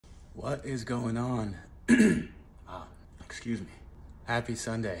What is going on? Ah, excuse me. Happy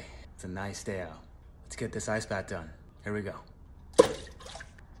Sunday. It's a nice day out. Let's get this ice bath done. Here we go.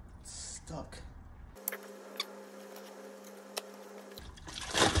 It's stuck.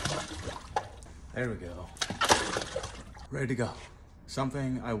 There we go. Ready to go.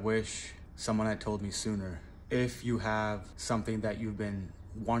 Something I wish someone had told me sooner. If you have something that you've been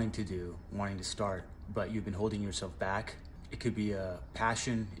wanting to do, wanting to start, but you've been holding yourself back, it could be a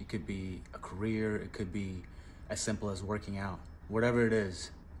passion, it could be a career, it could be as simple as working out. Whatever it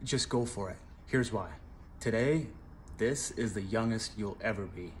is, just go for it. Here's why. Today, this is the youngest you'll ever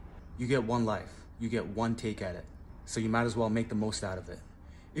be. You get one life, you get one take at it, so you might as well make the most out of it.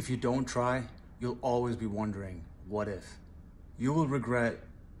 If you don't try, you'll always be wondering, what if? You will regret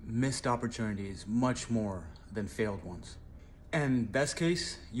missed opportunities much more than failed ones. And best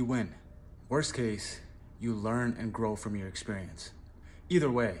case, you win. Worst case, you learn and grow from your experience.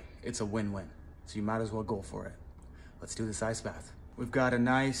 Either way, it's a win-win. So you might as well go for it. Let's do this ice bath. We've got a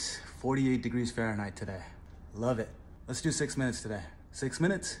nice 48 degrees Fahrenheit today. Love it. Let's do 6 minutes today. 6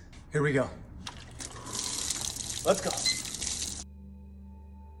 minutes? Here we go. Let's go.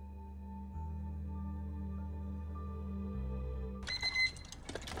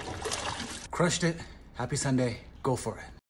 Crushed it. Happy Sunday. Go for it.